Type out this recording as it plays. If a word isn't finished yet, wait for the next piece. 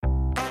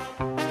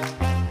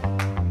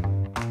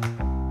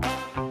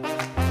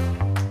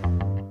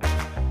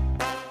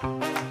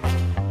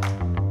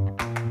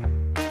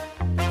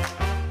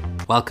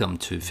Welcome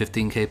to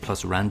 15K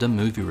plus random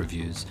movie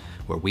reviews,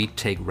 where we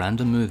take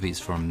random movies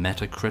from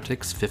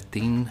Metacritic's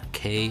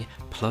 15K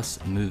plus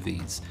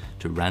movies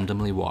to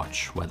randomly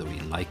watch whether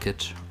we like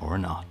it or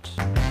not.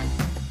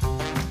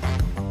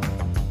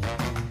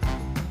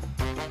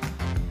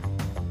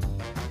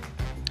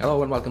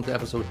 Hello and welcome to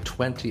episode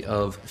 20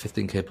 of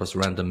 15K plus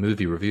random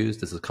movie reviews.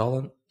 This is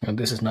Colin. And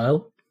this is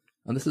Niall.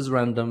 And this is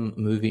random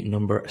movie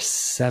number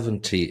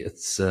 70.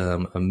 It's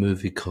a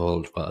movie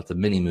called, well, it's a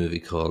mini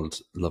movie called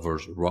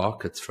Lovers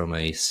Rock. It's from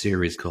a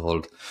series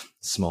called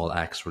Small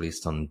Axe,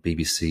 released on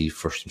BBC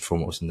first and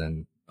foremost, and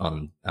then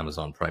on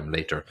Amazon Prime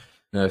later.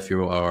 Now, if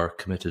you are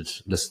committed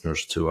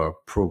listeners to our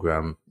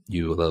program,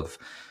 you will have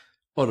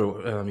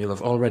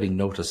already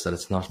noticed that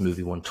it's not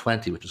movie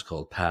 120, which is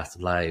called Past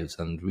Lives.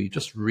 And we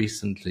just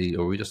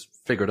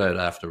figured out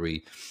after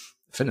we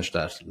finished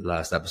that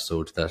last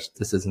episode that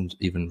this isn't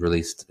even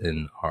released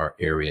in our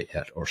area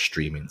yet or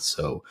streaming,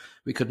 so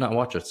we could not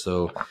watch it.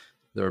 So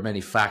there were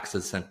many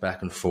faxes sent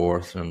back and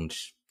forth and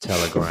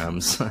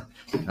telegrams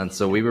and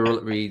so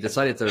we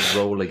decided to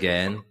roll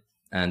again,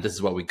 and this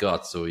is what we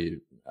got. So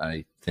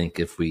I think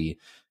if we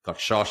got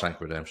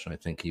Shawshank Redemption, I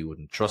think he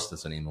wouldn't trust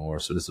us anymore.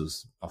 So this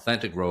was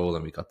authentic roll,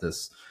 and we got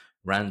this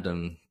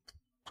random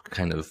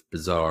kind of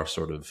bizarre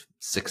sort of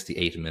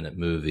 68-minute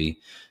movie.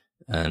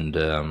 And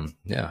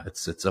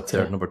it's up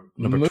there, number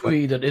movie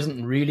 20. that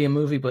isn't really a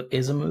movie but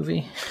is a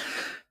movie.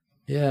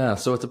 Yeah,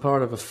 so it's a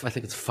part of I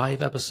think it's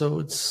 5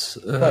 episodes.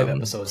 5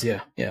 episodes,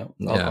 yeah.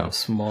 All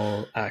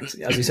Small Axe,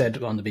 as we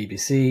said, on the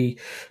BBC,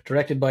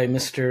 directed by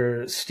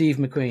Mr. Steve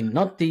McQueen.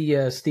 Not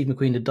the Steve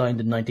McQueen that died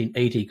in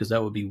 1980, because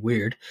that would be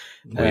weird.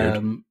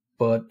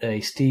 But a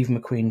Steve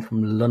McQueen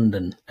from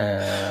London,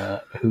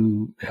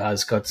 who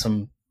has got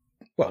some.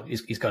 Well,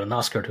 he's got an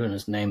Oscar to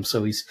his name,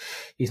 so he's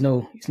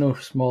no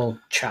small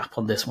chap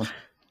on this one.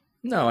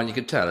 No, and you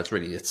can tell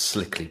it's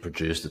slickly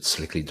produced, it's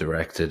slickly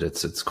directed,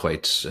 it's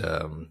quite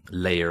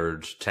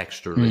layered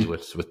texturally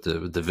with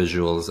the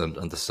visuals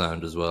and the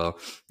sound as well.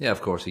 Yeah,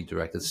 of course, he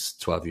directed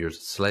 12 Years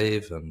a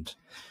Slave and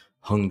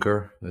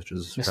Hunger, which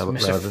is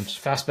relevant.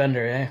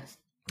 Fassbender,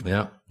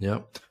 yeah.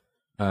 Yeah.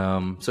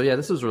 So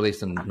this was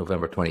released in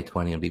November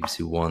 2020 on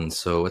BBC One.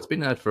 So it's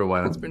been out for a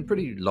while. It's been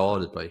pretty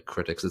lauded by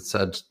critics. It's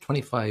had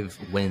 25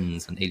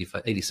 wins and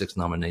 86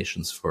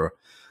 nominations for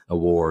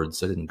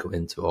awards. I didn't go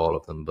into all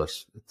of them, but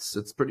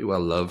it's pretty well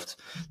loved.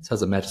 It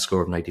has a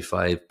Metascore of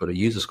 95, but a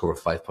user score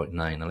of 5.9.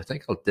 And I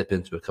think I'll dip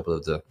into a couple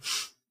of the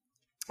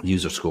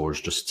user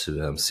scores just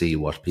to see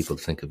what people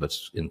think of it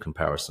in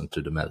comparison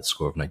to the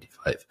Metascore of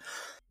 95.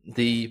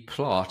 The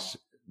plot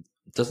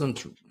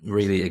doesn't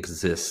really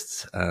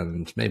exist,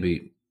 and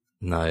maybe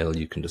Niall,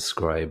 you can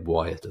describe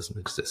why it doesn't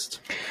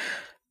exist.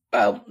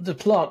 Well, the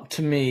plot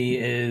to me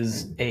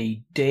is a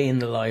day in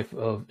the life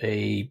of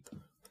a,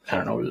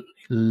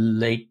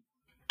 late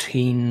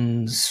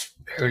teens,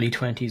 early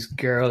 20s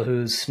girl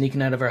who's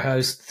sneaking out of her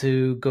house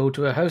to go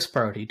to a house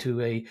party, to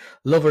a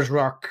Lovers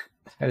Rock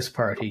house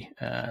party.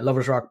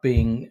 Lovers Rock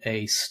being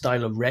a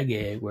style of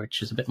reggae,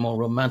 which is a bit more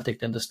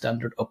romantic than the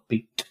standard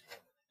upbeat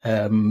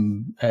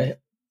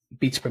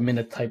beats per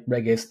minute type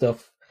reggae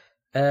stuff.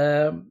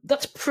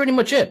 That's pretty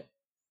much it.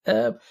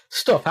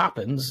 Stuff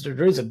happens.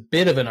 There is a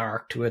bit of an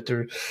arc to it.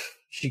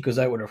 She goes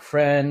out with her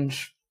friend.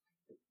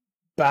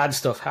 Bad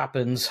stuff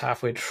happens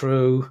halfway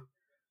through.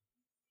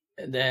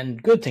 And then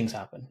good things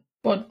happen.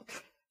 But,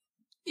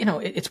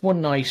 it's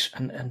one night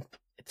and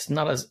it's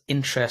not as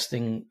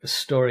interesting a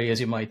story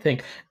as you might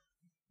think.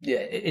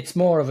 It's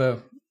more of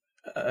a,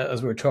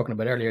 as we were talking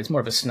about earlier, it's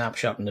more of a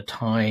snapshot in the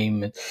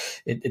time.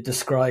 It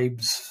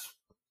describes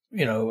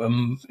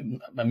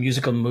a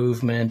musical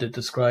movement. It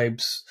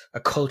describes a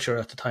culture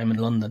at the time in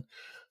London.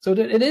 So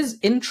it is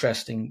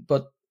interesting,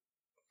 but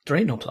there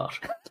ain't no plot.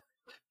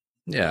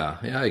 Yeah,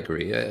 I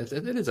agree. It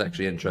is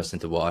actually interesting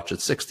to watch.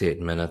 It's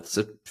 68 minutes.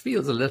 It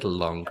feels a little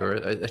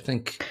longer, I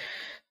think.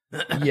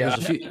 Yeah,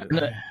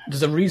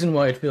 there's a reason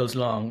why it feels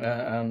long,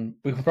 and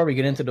we can probably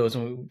get into those.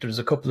 There's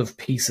a couple of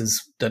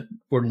pieces that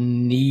were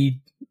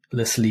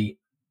needlessly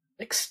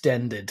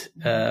extended.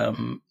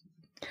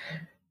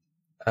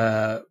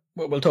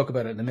 We'll talk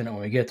about it in a minute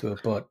when we get to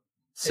it, but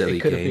silly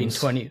it could games.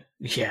 have been 20.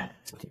 Yeah.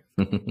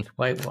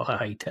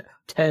 Why?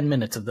 10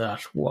 minutes of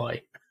that.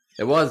 Why?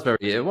 It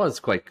was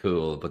quite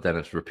cool, but then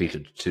it's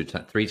repeated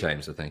 3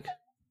 times, I think.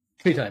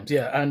 3 times,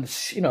 yeah. And,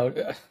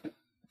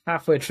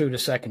 halfway through the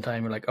second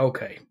time, you're like,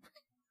 okay,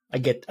 I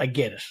get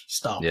it.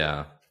 Stop.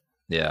 Yeah.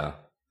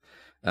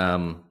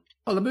 Well,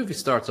 the movie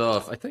starts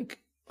off, I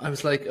think I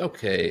was like,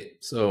 okay,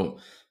 so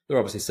they're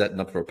obviously setting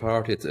up for a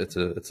party. It's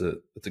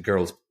a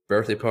girl's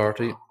birthday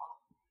party.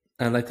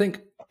 And I think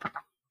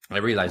I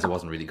realized it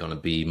wasn't really going to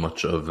be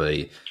much of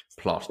a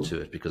plot to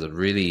it, because it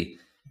really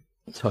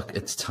took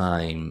its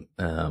time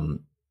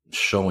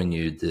showing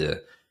you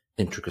the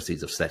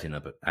intricacies of setting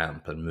up an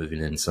amp and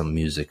moving in some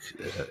music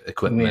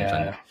equipment. Yeah,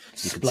 and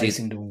you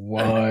splicing the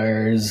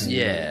wires.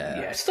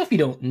 Yeah, stuff you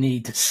don't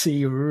need to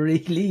see,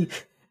 really.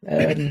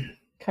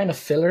 Kind of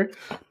filler,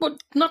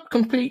 but not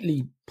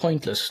completely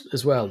pointless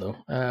as well,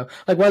 though.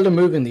 Like while they're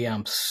moving the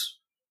amps,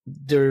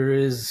 there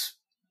is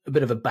a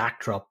bit of a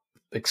backdrop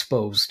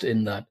exposed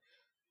in that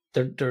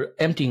they're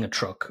emptying a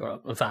truck or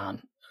a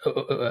van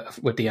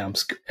with the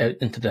amps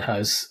into the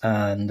house,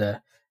 and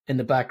in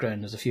the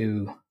background there's a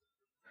few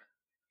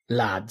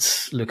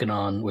lads looking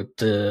on with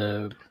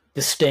the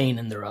disdain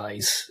in their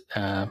eyes,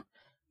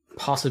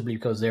 possibly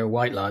because they're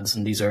white lads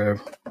and these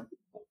are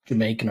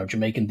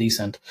Jamaican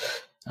descent,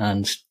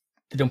 and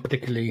they don't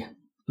particularly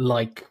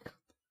like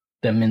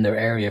them in their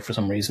area for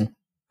some reason.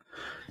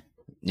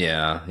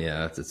 Yeah,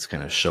 it's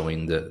kind of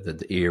showing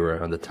the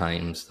era and the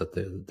times that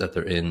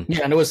they're in.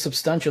 Yeah, and there was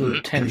substantial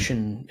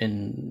tension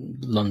in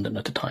London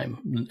at the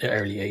time,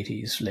 early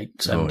 80s, late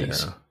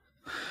 70s. Oh,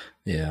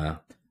 yeah.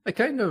 I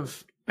kind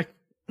of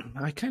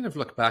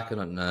look back on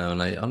it now,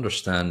 and I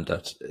understand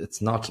that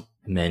it's not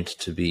meant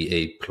to be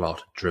a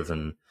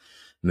plot-driven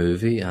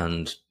movie.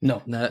 And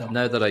now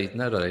that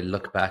I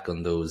look back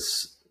on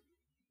those,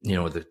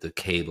 the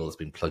cables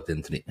being plugged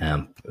into the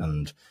amp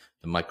and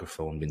the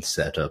microphone being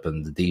set up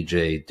and the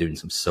DJ doing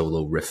some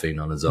solo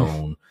riffing on his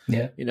own.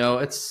 Yeah.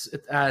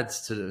 It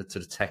adds to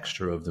the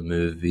texture of the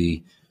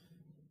movie.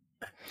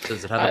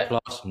 Does it have a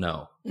plot?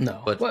 No.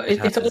 But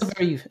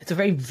it's a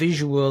very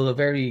visual, a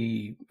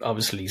very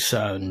obviously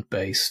sound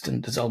based,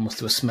 and there's almost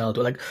to a smell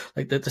to it.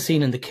 Like the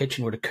scene in the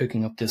kitchen where they're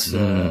cooking up this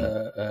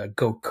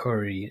goat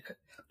curry.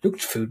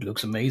 Food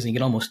looks amazing. You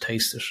can almost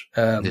taste it.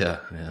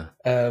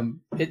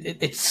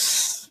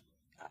 It's,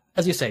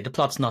 as you say, the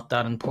plot's not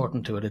that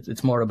important to it.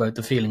 It's more about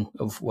the feeling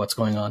of what's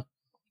going on.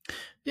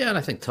 Yeah, and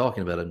I think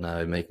talking about it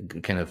now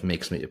kind of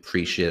makes me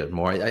appreciate it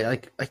more.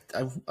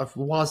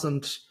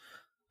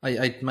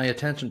 My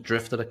attention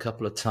drifted a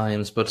couple of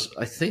times, but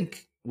I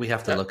think we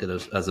have to look at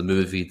it as a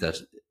movie that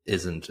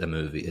isn't a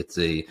movie. It's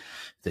a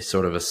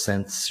sort of a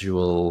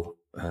sensual,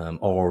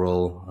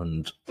 oral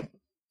and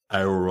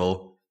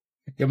aural.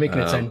 You're making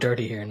it sound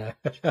dirty here now.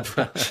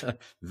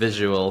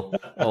 Visual,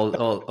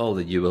 all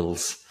the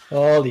Ewells.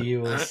 All the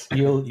Ewells,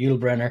 Yule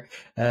Brenner.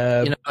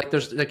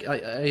 There's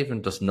I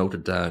even just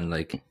noted down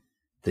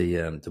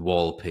the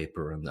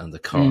wallpaper and the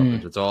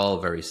carpet. It's all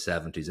very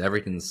 70s.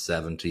 Everything's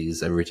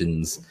 70s.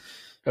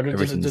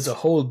 There's a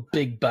whole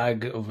big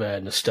bag of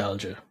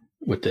nostalgia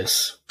with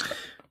this.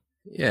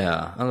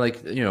 Yeah, and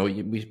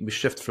we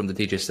shift from the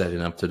DJ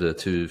setting up to the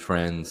two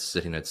friends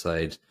sitting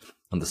outside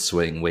on the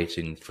swing,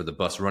 waiting for the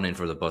bus, running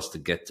for the bus to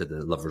get to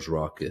the Lovers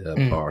Rock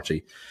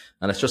party.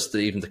 And it's just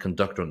even the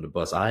conductor on the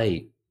bus.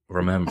 I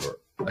remember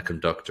a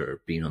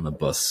conductor being on the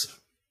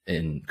bus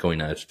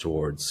going out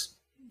towards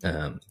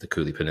the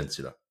Cooley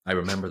Peninsula. I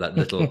remember that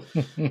little.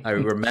 I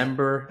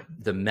remember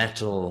the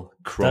metal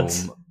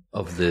chrome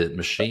of the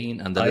machine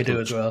and the I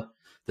do as well.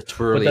 The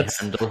twirly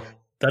handle.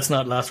 That's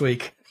not last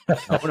week. no,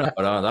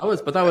 that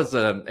was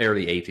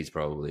early 80s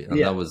probably. And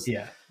that was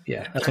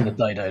that's when it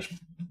died out.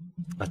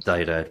 It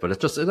died out, but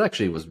it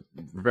actually was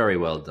very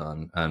well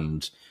done,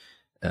 and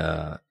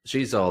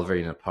she's all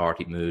very in a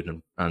party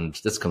mood, and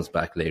this comes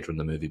back later in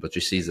the movie, but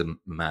she sees a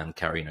man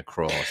carrying a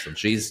cross, and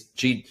she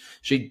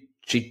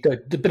a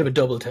bit of a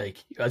double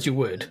take, as you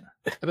would.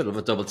 A bit of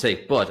a double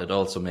take, but it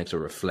also makes her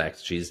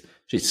reflect. She's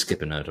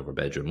skipping out of her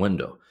bedroom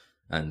window,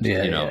 and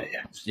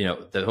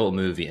the whole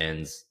movie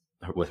ends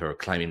with her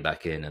climbing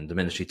back in, and the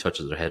minute she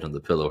touches her head on the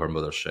pillow, her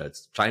mother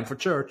shouts, "Time for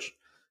church!"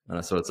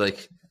 And so it's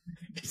like,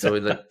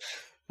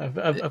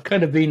 I've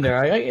kind of been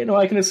there.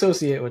 I can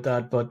associate with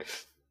that, but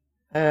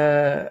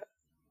and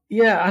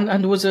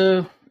there was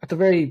at the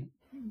very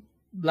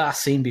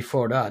last scene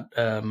before that,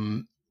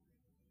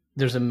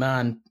 there's a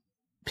man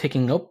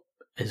picking up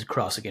his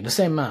cross again, the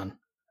same man.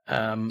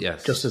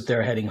 Yes. Just as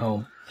they're heading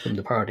home from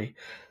the party.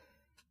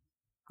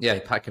 Yeah,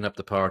 packing up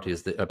the party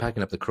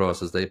packing up the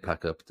cross as they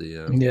pack up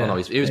the.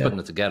 He was putting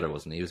it together,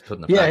 wasn't he? He was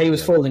putting it. Yeah, back he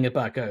was together. folding it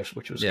back out,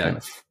 which was kind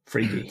of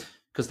freaky.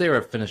 Because they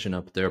were finishing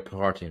up their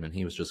partying, and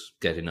he was just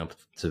getting up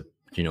to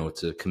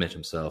commit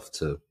himself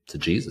to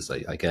Jesus.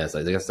 I guess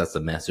that's the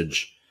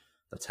message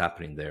that's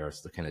happening there.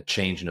 It's the kind of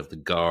changing of the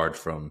guard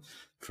from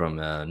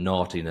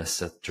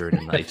naughtiness during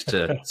the night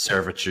to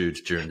servitude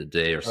during the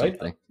day or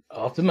something.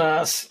 Off the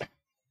mass.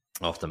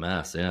 Off the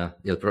mass, yeah.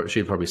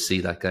 She'll probably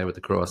see that guy with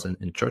the cross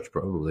in church,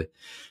 probably.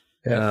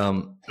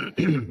 Yeah.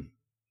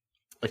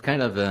 It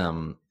kind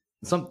of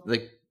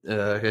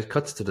it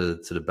cuts to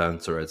the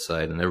bouncer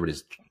outside, and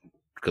everybody's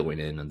going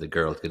in, and the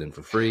girls get in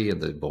for free, and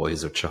the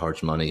boys are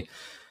charged money.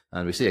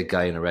 And we see a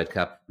guy in a red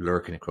cap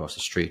lurking across the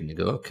street, and you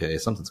go, okay,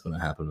 something's going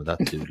to happen with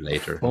that dude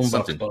later.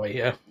 Homebox boy,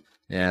 yeah.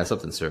 Yeah,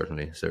 something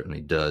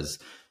certainly does.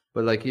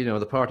 But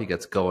the party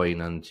gets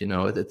going, and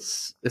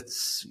it's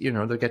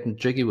they're getting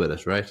jiggy with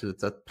it, right?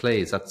 That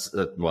plays. That's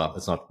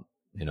it's not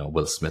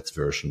Will Smith's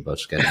version, but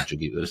getting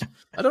jiggy with it.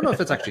 I don't know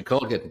if it's actually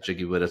called getting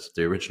jiggy with it.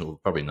 The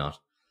original, probably not.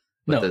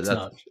 But it's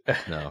not.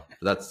 No,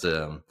 that's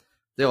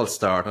they all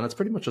start, and it's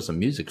pretty much just a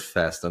music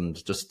fest,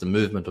 and just the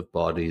movement of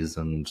bodies,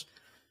 and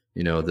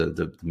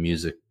the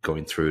music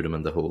going through them,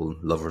 and the whole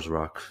Lovers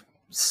Rock.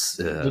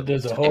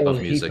 There's a whole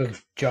heap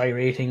of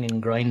gyrating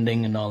and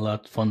grinding and all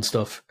that fun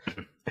stuff.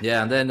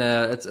 Yeah, and then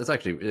it's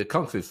actually the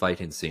kung fu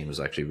fighting scene was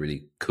actually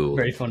really cool.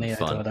 Very funny. I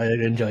thought I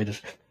enjoyed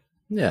it.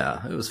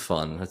 Yeah, it was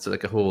fun. It's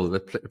like a whole.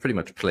 It pretty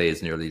much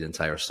plays nearly the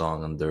entire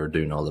song, and they're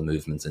doing all the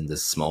movements in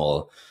this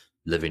small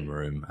living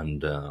room,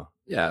 and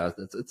yeah,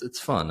 it's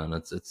fun, and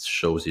it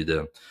shows you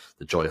the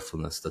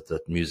joyfulness that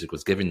that music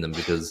was giving them,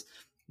 because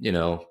you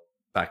know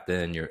back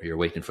then you're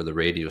waiting for the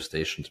radio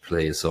station to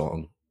play a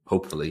song,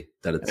 hopefully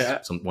that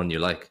it's one you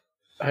like.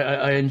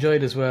 I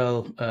enjoyed as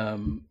well.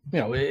 You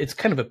know, it's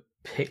kind of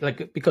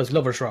like, because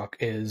lovers rock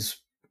is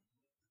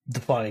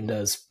defined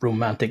as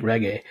romantic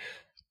reggae.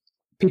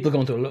 People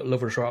going to a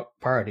lovers rock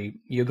party,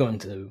 you're going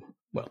to,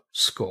 well,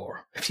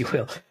 score, if you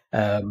will.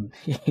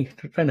 You're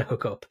trying to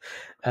hook up.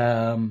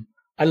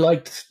 I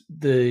liked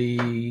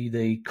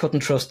the cut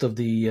and thrust of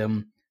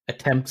the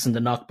attempts and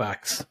the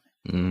knockbacks.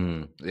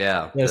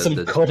 Yeah, There's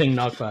some cutting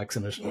knockbacks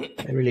in it.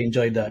 I really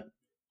enjoyed that.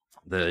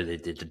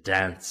 The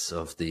dance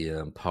of the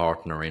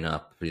partnering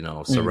up, you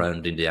know,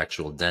 surrounding the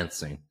actual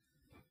dancing.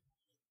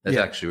 It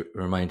actually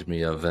reminded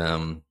me of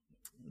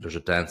there's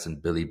a dance in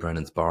Billy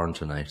Brennan's Barn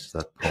Tonight,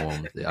 that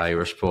poem, the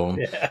Irish poem,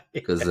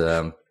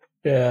 because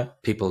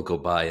people go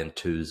by in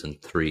twos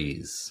and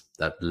threes.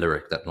 That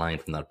lyric, that line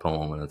from that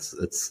poem, and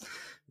it's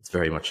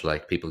very much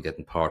like people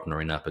getting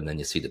partnering up, and then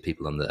you see the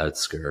people on the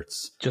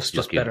outskirts. Just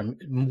better,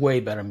 way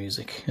better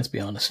music. Let's be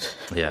honest.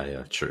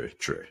 Yeah, true.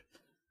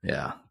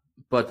 Yeah,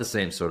 but the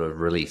same sort of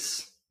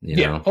release, you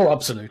know. Oh,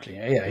 absolutely.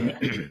 Yeah.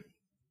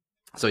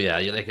 So yeah,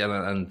 you like,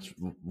 and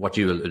what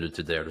you alluded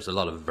to there, there's a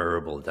lot of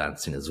verbal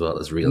dancing as well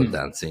as real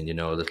dancing. You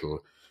know, a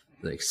little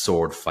like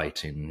sword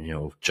fighting, you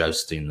know,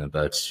 jousting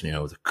about, you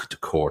know, the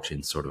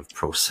courting sort of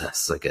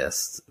process, I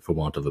guess, for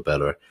want of a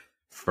better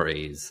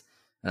phrase.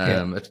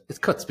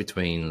 It cuts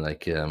between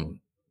like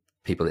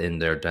people in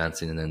there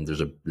dancing, and then there's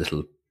a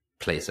little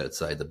place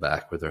outside the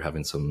back where they're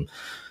having some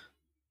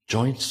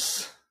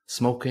joints,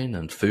 smoking,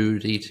 and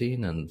food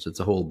eating, and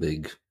it's a whole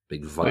big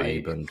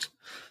vibe and.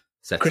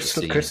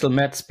 Crystal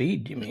meth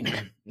speed, you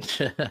mean?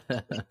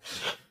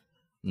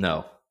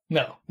 No,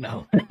 not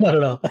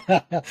at all.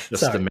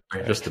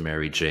 just the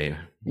Mary Jane.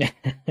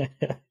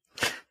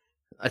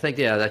 I think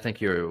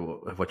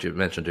what you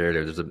mentioned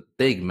earlier. There's a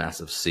big,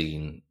 massive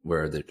scene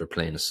where they're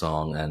playing a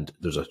song, and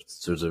there's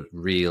a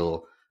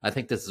real. I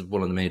think this is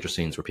one of the major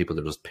scenes where people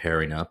are just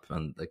pairing up,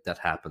 and like that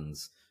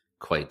happens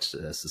quite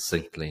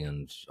succinctly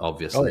and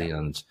obviously,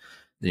 and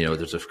you know,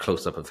 there's a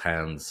close up of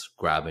hands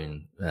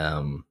grabbing.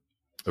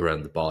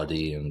 Around the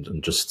body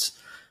and just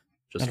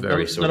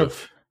very sort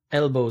of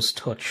elbows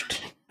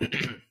touched.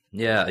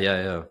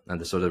 Yeah.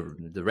 And the sort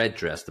of the red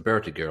dress, the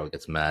Bertie girl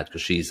gets mad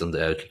because she's on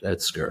the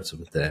outskirts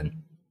of it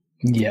then.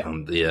 Yeah.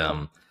 And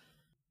the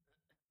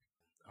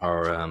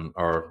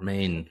our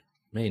main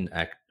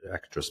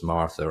actress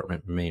Martha,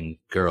 or main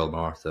girl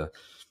Martha,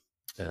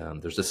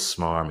 there's this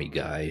smarmy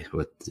guy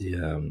with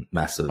the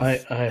massive. I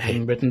have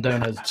him written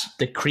down as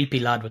the creepy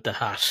lad with the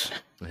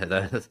hat. Yeah,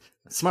 that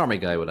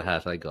smarmy guy with a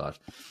hat I got.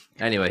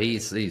 Anyway,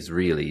 he's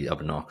really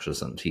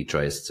obnoxious, and he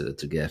tries to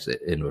get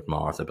in with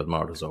Martha, but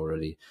Martha's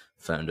already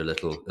found a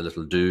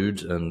little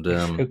dude, and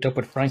hooked up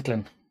with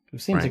Franklin, who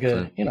seems like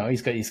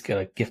he's got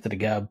a gift of the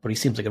gab, but he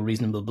seems like a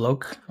reasonable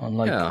bloke,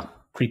 unlike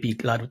creepy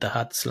lad with the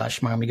hat /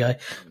 smarmy guy.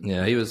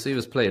 Yeah, he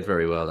was played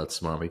very well. That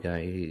smarmy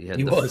guy, he had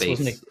the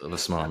face of a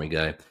smarmy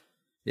guy.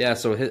 Yeah,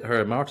 so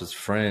Martha's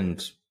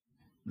friend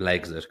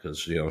legs it because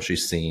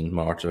she's seen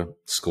Martha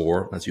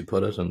score, as you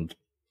put it, and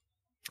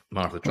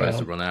Martha tries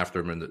to run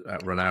after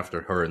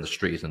her in the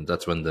street, and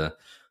that's when the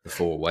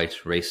four white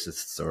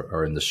racists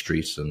are in the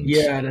street.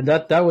 And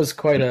that was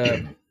quite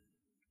a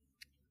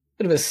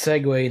bit of a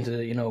segue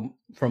into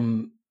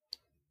from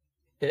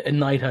a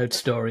night out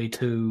story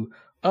to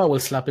we'll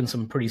slap in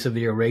some pretty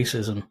severe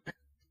racism.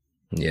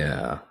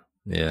 Yeah.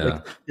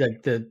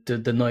 Like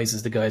the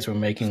noises the guys were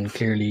making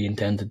clearly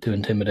intended to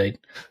intimidate,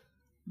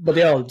 but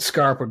they all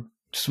scarpered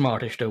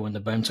smartish though when the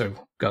bouncer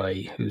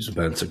guy, who's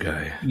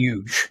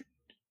huge.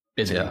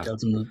 Basically,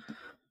 tells him to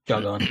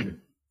jog on.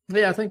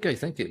 Yeah, I think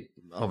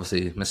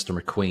obviously Mr.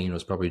 McQueen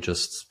was probably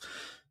just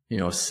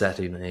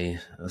setting a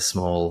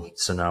small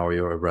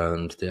scenario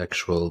around the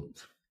actual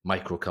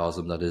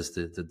microcosm that is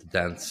the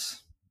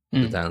dance,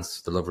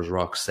 the lovers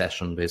rock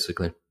session.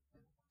 Basically,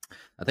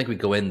 I think we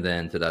go in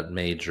then to that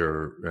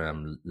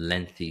major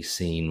lengthy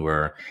scene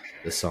where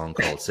the song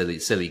called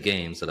 "Silly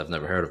Games" that I've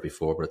never heard of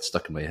before, but it's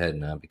stuck in my head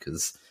now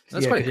because.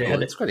 That's quite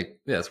cool. It's quite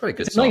a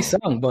good song. Nice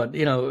song, but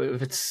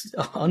if it's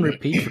on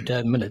repeat for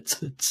 10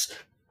 minutes,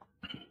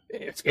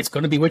 it's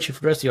going to be with you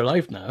for the rest of your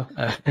life now.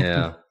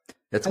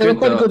 It's quite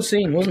a good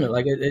scene, wasn't it?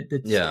 Like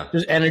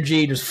there's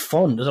energy, there's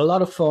fun, there's a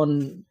lot of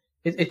fun.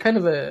 It's kind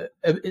of a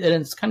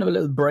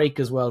little break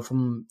as well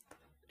from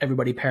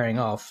everybody pairing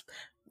off,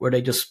 where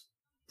they just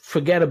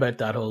forget about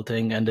that whole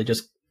thing and they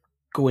just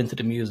go into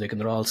the music and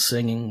they're all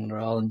singing, and they're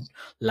all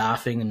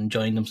laughing and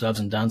enjoying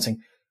themselves and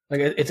dancing. Like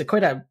it's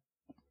quite a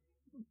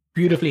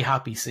beautifully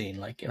happy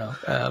scene,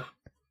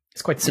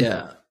 it's quite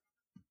simple.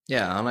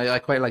 Yeah, and I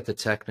quite like the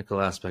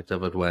technical aspect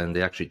of it when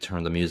they actually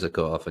turn the music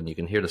off and you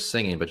can hear the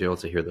singing, but you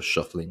also hear the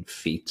shuffling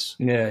feet.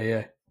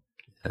 Yeah.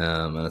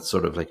 And it's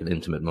sort of like an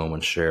intimate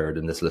moment shared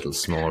in this little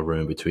small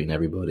room between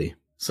everybody.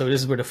 So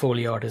this is where the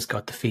Foley artist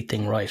got the feet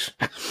thing right.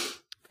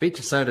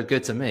 Feature sounded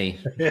good to me.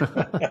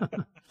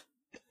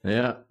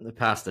 Yeah, they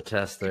passed the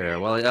test there.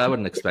 Well, I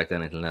wouldn't expect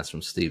anything less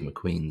from Steve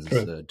McQueen's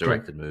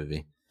directed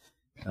movie.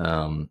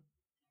 I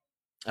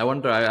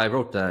wonder, I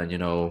wrote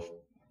down,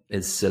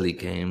 is Silly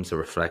Games a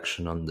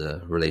reflection on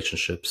the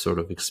relationship sort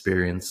of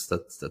experience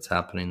that's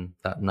happening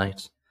that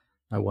night?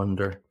 I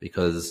wonder,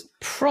 because...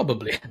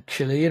 Probably,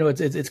 actually.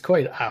 It's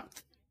quite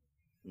apt.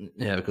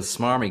 Yeah, because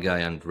Smarmy Guy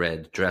and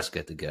Red Dress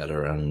get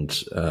together, and...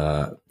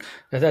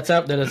 That's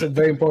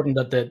very important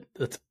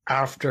that's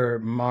after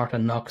Martha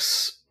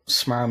knocks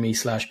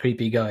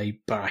Smarmy/creepy guy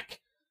back,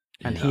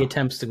 and he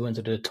attempts to go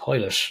into the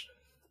toilet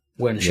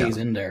when she's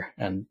in there,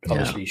 and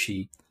obviously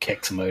she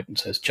kicks him out and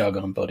says, "Jog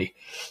on, buddy."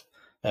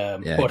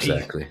 But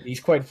exactly. He's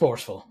quite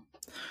forceful.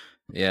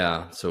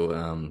 Yeah,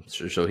 so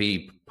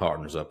he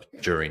partners up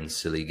during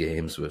Silly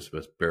Games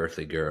with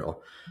Birthday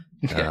Girl.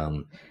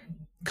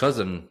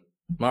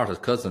 Martha's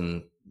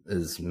cousin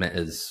is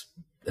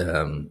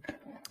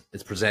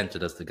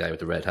presented as the guy with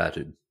the red hat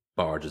who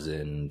barges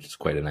in. He's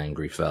quite an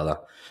angry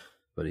fella,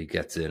 but he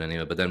gets in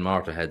anyway. But then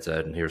Martha heads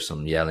out and hears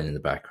some yelling in the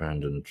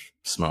background, and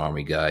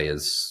Smarmy Guy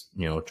is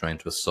trying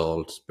to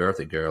assault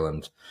Birthday Girl,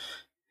 and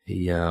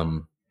he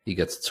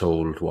gets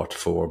told what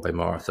for by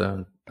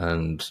Martha,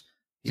 and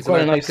he's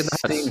quite nice in the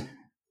house.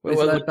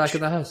 Well, back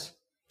in the house.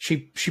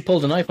 She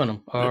pulled a knife on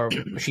him, or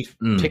she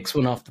picks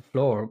one off the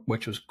floor,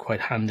 which was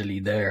quite handily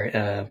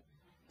there.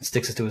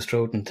 Sticks it to his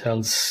throat and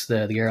tells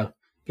the girl,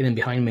 "Get in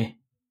behind me."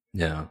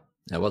 Yeah,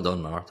 well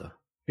done, Martha.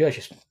 Yeah,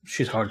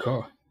 she's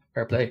hardcore.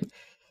 Fair play.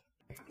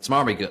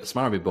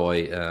 Smarmy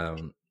boy.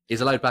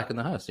 He's allowed back in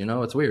the house.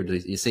 It's weird.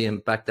 You see him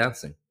back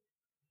dancing.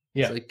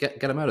 Yeah, it's like,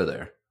 get him out of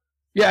there.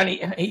 Yeah, and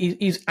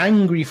he's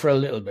angry for a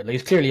little bit.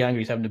 He's clearly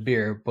angry. He's having a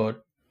beer,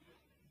 but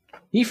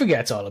he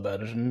forgets all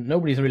about it, and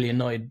nobody's really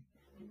annoyed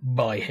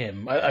by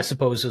him. I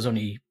suppose there's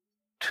only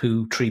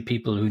 2-3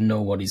 people who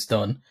know what he's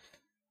done.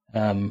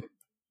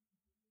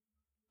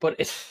 But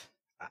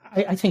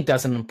I think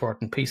that's an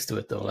important piece to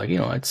it, though.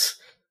 It's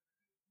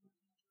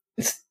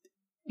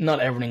not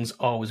everything's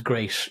always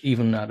great,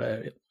 even at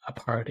a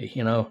party.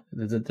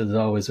 There's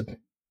always a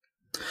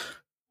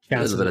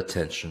little bit of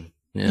tension.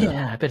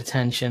 Yeah, a bit of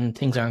tension.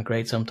 Things aren't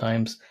great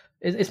sometimes.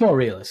 It's more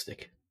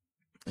realistic.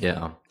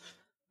 Yeah.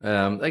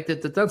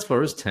 The dance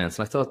floor is tense,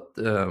 and I thought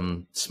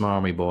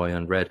Smarmy Boy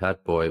and Red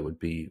Hat Boy would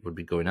be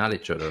going at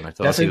each other, and I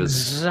thought that's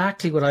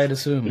exactly what I had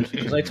assumed,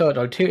 because I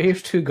thought,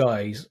 here's 2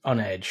 guys on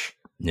edge.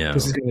 Yeah,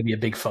 this is going to be a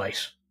big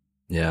fight.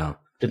 Yeah,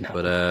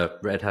 but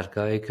Red Hat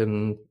Guy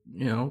can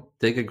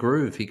dig a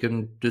groove. He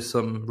can do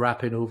some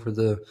rapping over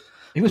the.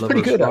 He was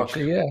pretty good,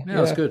 actually. Yeah, it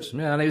was good.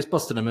 Yeah, and he was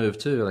busting a move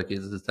too. Like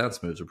his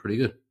dance moves were pretty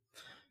good.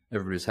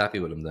 Everybody was happy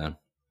with him then.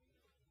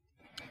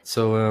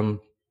 So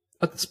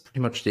that's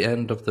pretty much the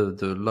end of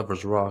the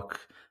Lovers Rock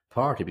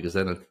party, because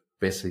then it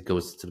basically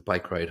goes to the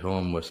bike ride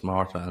home with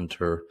Martha and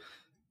her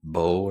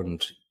beau,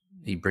 and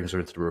he brings her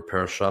into the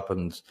repair shop,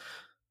 and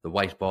the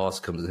white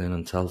boss comes in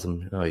and tells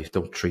him, "Oh, you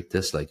don't treat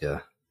this like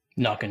a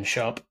knocking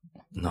shop."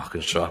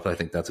 Knocking shop. I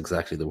think that's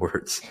exactly the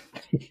words.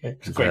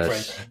 It's a great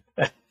phrase.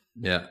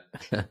 Yeah.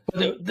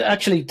 But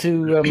actually,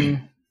 to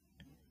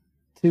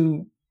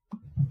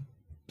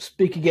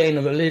speak again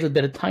of a little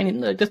bit of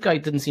tiny. This guy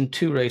didn't seem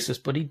too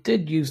racist, but he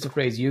did use the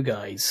phrase "you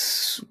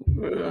guys,"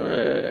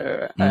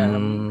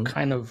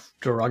 kind of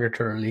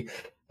derogatorily.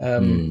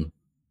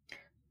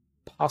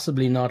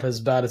 Possibly not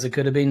as bad as it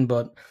could have been,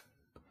 but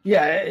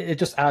yeah, it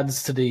just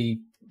adds to the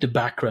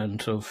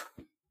background of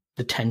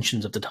the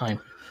tensions of the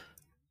time.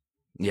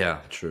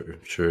 Yeah, true.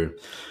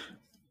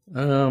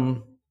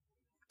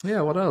 Yeah,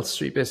 what else?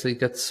 She basically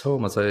gets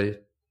home, as I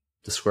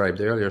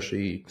described earlier.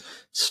 She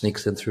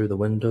sneaks in through the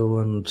window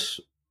and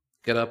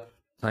get up.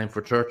 Time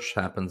for church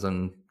happens,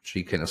 and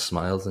she kind of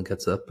smiles and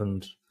gets up,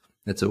 and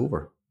it's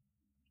over.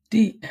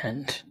 The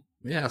end.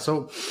 Yeah,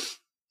 so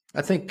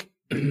I think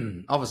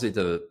obviously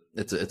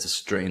it's a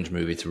strange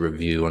movie to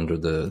review under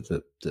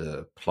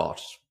the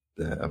plot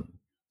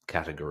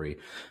category,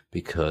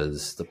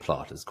 because the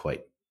plot is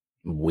quite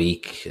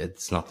weak.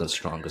 It's not the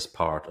strongest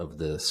part of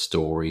the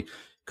story.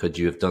 Could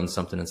you have done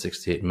something in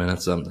 68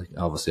 minutes?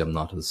 Obviously, I'm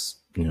not as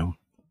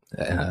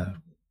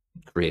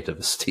creative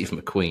as Steve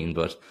McQueen,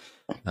 but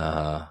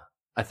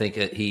I think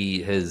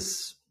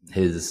his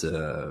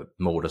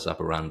modus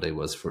operandi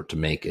was to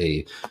make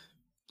a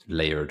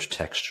layered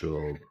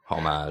textual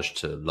homage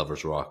to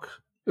Lovers Rock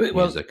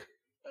music.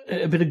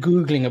 A bit of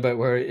Googling about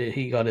where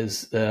he got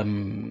his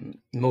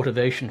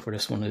motivation for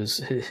this one is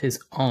his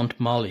Aunt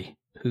Molly,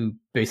 who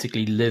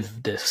basically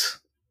lived this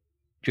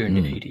during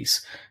the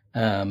 80s.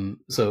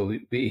 So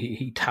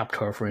he tapped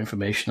her for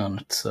information on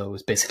it. So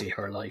it's basically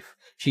her life.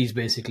 She's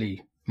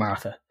basically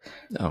Martha.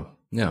 Oh,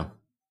 yeah.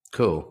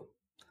 Cool.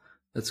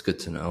 That's good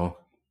to know.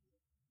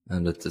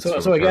 And it's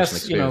so I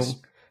guess,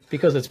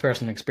 because it's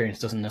personal experience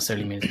doesn't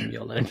necessarily mean it's going to be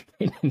all that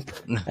entertaining.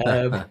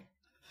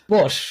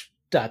 But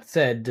that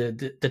said,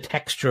 the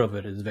texture of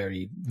it is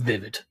very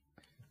vivid.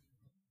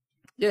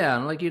 Yeah,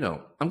 and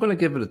I'm going to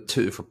give it a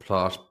 2 for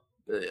plot.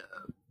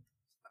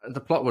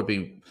 The plot would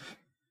be,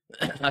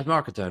 I'd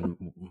mark it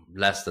down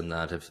less than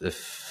that if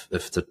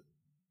the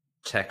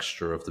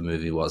texture of the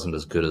movie wasn't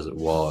as good as it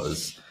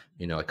was,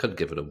 I could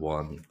give it a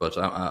 1, but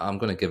I'm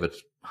going to give it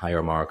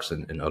higher marks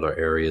in other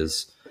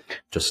areas,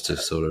 just to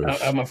sort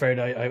of. I'm afraid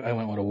I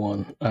went with a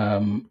 1.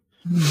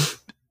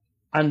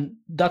 And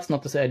that's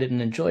not to say I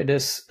didn't enjoy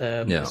this.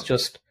 It's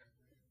just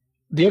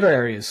the other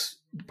areas,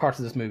 parts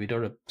of this movie, the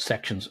other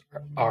sections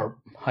are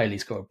highly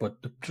scored, but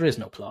there is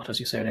no plot, as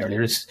you said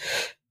earlier.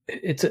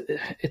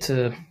 It's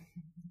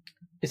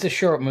a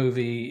short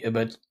movie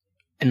about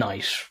a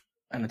night,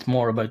 and it's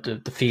more about the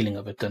feeling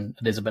of it than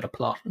it is about a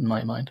plot, in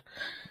my mind.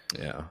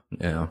 Yeah.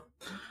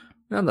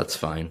 And that's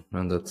fine.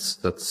 And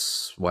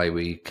that's why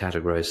we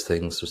categorize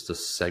things, just to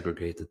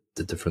segregate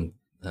the different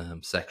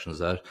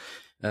sections out.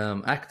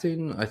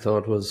 Acting, I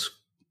thought, was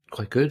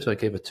quite good. I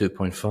gave it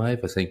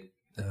 2.5.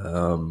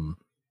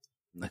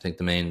 I think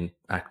the main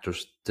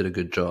actors did a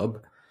good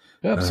job.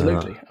 Yeah,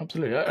 absolutely.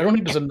 I don't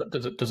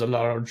think there's a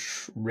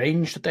large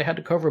range that they had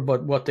to cover,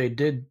 but what they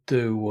did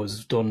do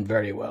was done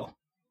very well.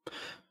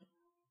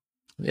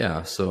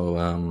 Yeah, so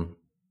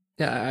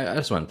I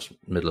just went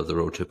middle of the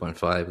road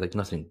 2.5. Like,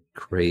 nothing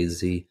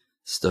crazy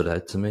stood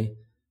out to me.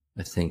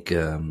 I think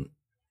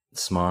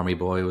Smarmy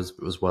Boy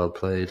was well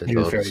played. He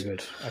was very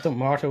good. I thought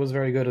Martha was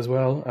very good as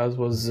well, as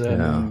was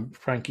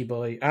Frankie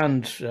Boy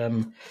and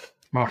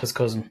Martha's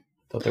cousin.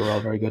 I thought they were all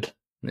very good.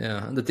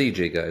 Yeah, and the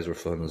DJ guys were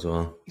fun as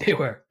well. They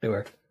were.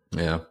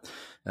 Yeah.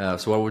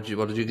 So what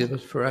did you give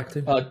it for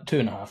acting?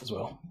 2.5 as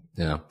well.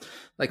 Yeah.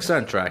 Like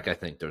soundtrack, I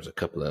think there's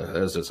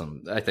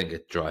some. I think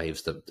it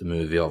drives the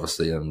movie,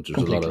 obviously, and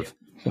there's a lot of.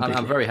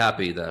 I'm very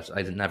happy that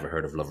I'd never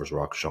heard of lovers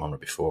rock genre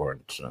before,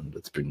 and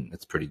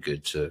it's pretty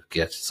good to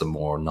get some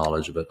more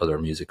knowledge about other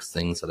music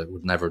things that I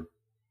would never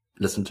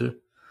listen to.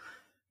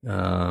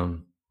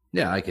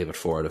 I gave it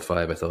 4 out of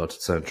 5. I thought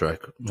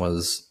soundtrack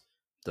was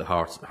the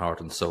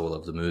heart and soul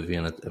of the movie,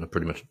 and it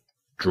pretty much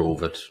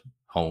drove it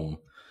home.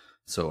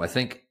 So I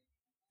think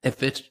if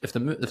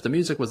the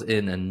music was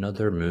in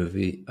another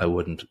movie, I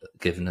wouldn't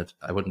give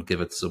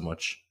it so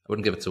much. I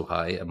wouldn't give it so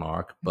high a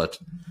mark. But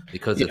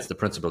because it's the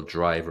principal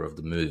driver of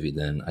the movie,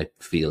 then I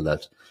feel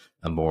that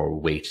a more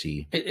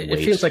weighty.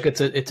 It feels like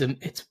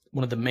it's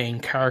one of the main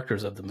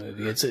characters of the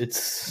movie.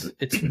 It's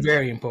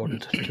very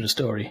important to the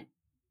story.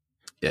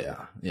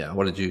 Yeah.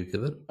 What did you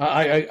give it?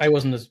 I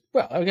wasn't as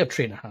well. I gave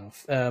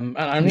 3.5. And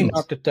I only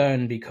knocked it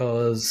down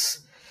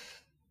because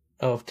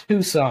of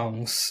 2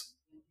 songs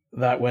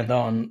that went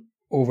on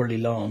overly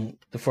long.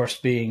 The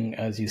first being,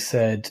 as you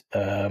said,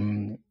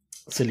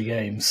 Silly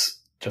Games.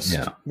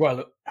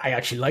 Well, I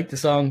actually liked the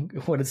song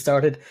when it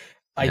started.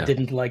 I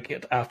didn't like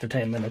it after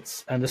 10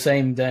 minutes. And the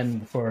same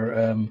then for,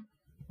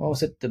 what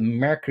was it? The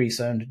Mercury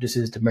Sound. This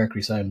is the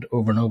Mercury Sound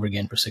over and over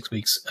again for 6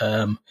 weeks.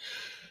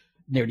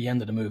 Near the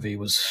end of the movie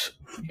was,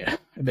 a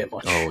bit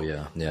much. Oh,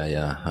 yeah.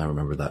 I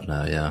remember that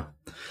now, yeah.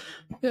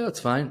 Yeah,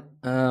 that's fine.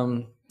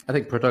 I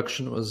think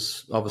production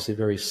was obviously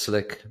very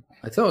slick.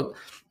 I thought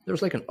there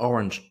was like an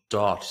orange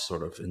dot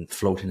sort of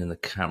floating in the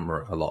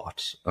camera a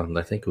lot, and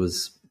I think it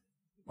was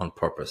on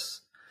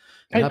purpose.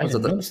 It happens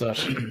at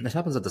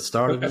the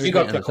start of the movie. Have you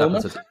got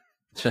glaucoma?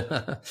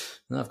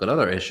 No, I've got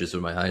other issues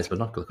with my eyes, but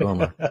not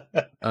glaucoma.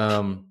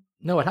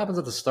 No, it happens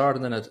at the start,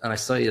 and then I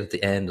saw it at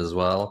the end as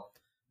well,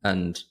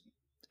 and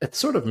it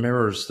sort of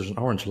mirrors. There's an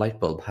orange light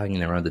bulb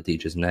hanging around the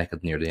DJ's neck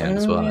near the end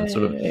as well. And it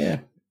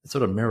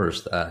sort of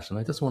mirrors that, and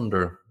I just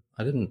wonder.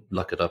 I didn't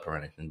look it up or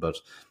anything, but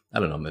I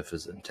don't know if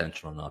it's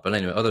intentional or not. But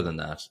anyway, other than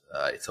that,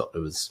 I thought it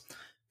was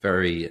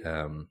very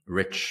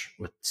rich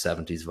with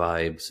 70s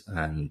vibes,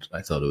 and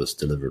I thought it was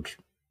delivered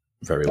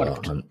very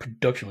well. And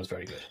production was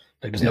very good.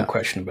 Like, there's no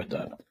question about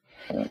that.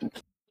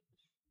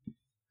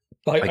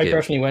 I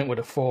personally went with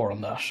a 4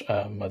 on that.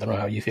 I don't know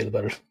how you feel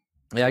about it.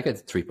 Yeah, I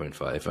get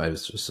 3.5. I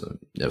was just,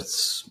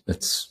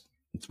 it's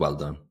well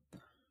done.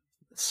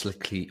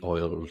 Slickly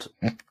oiled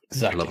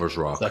lovers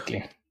rock.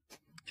 Exactly.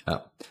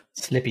 Yeah.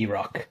 Slippy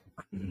rock.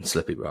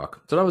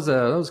 So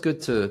that was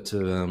good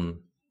to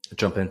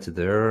jump into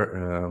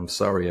there.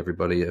 Sorry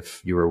everybody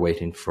if you were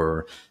waiting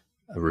for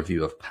a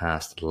review of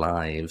Past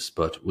Lives,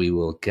 but we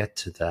will get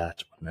to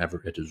that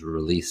whenever it is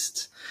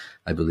released.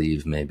 I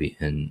believe maybe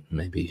in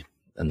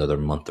another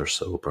month or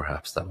so,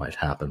 perhaps that might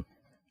happen.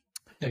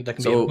 That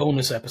can be a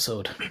bonus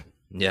episode.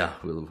 Yeah,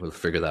 we'll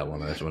figure that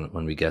one out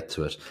when we get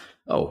to it.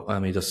 Oh,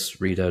 let me just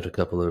read out a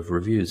couple of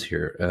reviews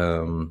here.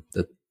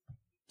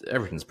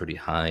 Everything's pretty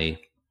high.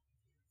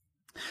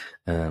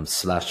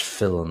 Slash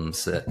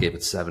Films gave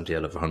it 70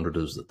 out of 100.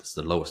 It's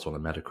the lowest one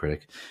on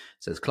Metacritic. It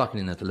says, clocking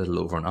in at a little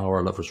over an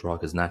hour, Lovers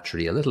Rock is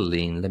naturally a little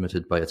lean,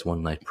 limited by its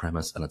one-night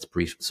premise and its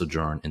brief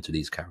sojourn into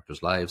these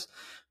characters' lives,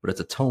 but it's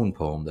a tone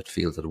poem that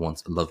feels at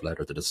once a love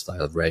letter to the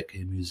style of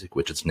reggae music,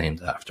 which it's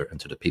named after, and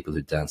to the people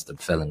who danced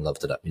and fell in love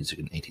to that music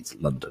in 80s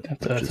London.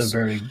 That's a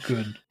very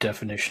good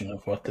definition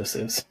of what this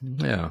is.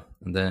 Yeah,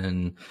 and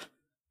then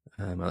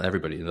a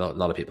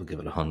lot of people give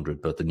it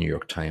 100, but the New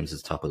York Times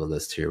is top of the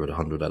list here with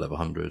 100 out of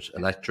 100.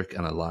 Electric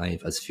and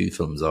alive, as few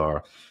films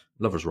are,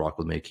 Lovers Rock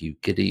will make you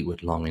giddy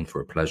with longing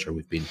for a pleasure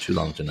we've been too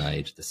long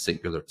denied, the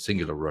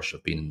singular rush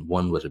of being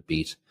one with a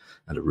beat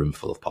and a room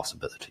full of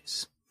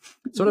possibilities.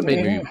 Sort of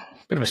made me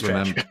bit of a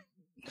stretch.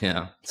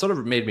 Yeah, sort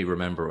of made me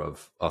remember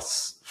of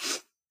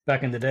us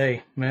Back in the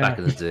day, yeah. back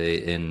in the day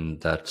in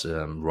that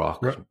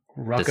rock disco.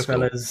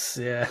 Rockefellers,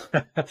 yeah.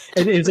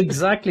 It is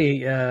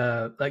exactly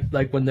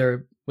like when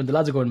the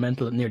lads are going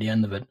mental near the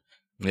end of it,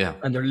 Yeah,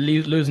 and they're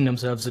losing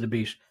themselves to the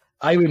beat.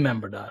 I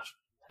remember that.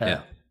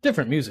 yeah,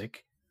 Different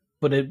music,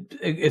 but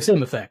it's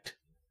same effect,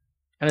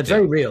 and it's Yeah.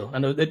 very real,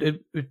 and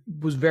it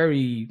was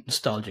very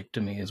nostalgic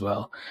to me as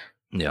well.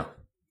 yeah,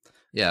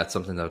 yeah. It's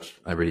something that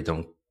I really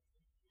don't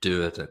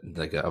do it.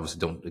 Like I obviously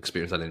don't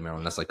experience that anymore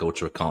unless I go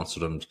to a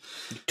concert and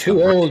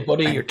Too old,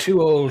 buddy. You're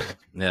too old.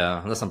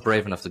 yeah, unless I'm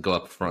brave enough to go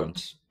up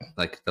front.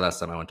 Like the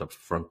last time I went up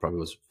front probably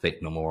was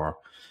Fate No More,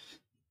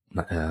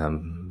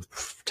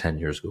 10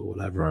 years ago,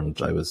 whatever, and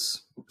I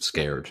was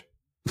scared.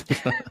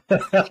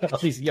 All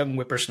these young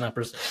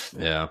whippersnappers.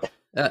 Yeah,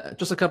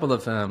 just a couple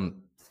of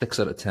 6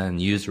 out of 10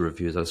 user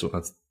reviews. That's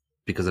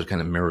because it kind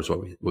of mirrors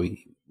what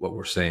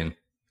we're saying.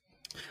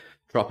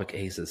 Tropic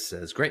Aces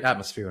says, great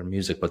atmosphere and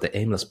music, but the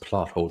aimless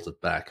plot holds it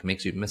back.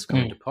 Makes you miss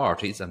coming to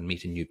parties and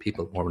meeting new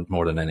people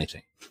more than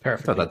anything.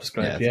 Perfect.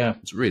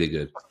 It's really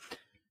good.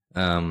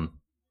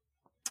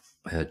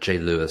 J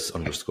Lewis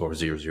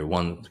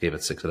 _001 gave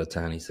it 6 out of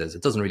 10. He says,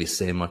 it doesn't really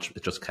say much.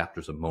 It just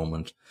captures a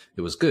moment.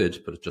 It was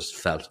good, but it just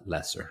felt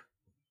lesser.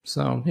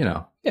 So,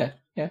 Yeah.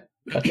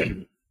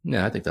 Gotcha.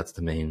 Yeah, I think that's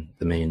the main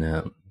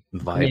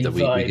vibe that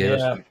we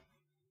get.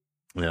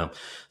 Yeah.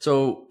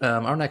 So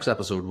our next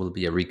episode will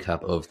be a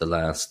recap of the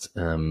last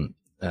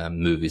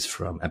movies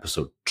from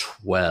episode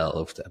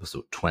 12 to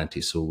episode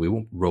 20. So we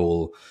won't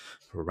roll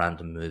for a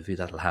random movie.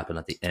 That'll happen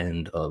at the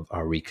end of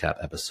our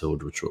recap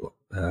episode, which will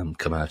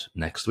come out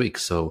next week.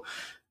 So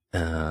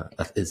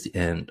that is the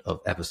end of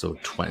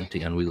episode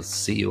 20, and we'll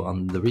see you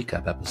on the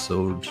recap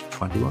episode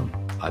 21.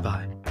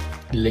 Bye-bye.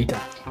 Later.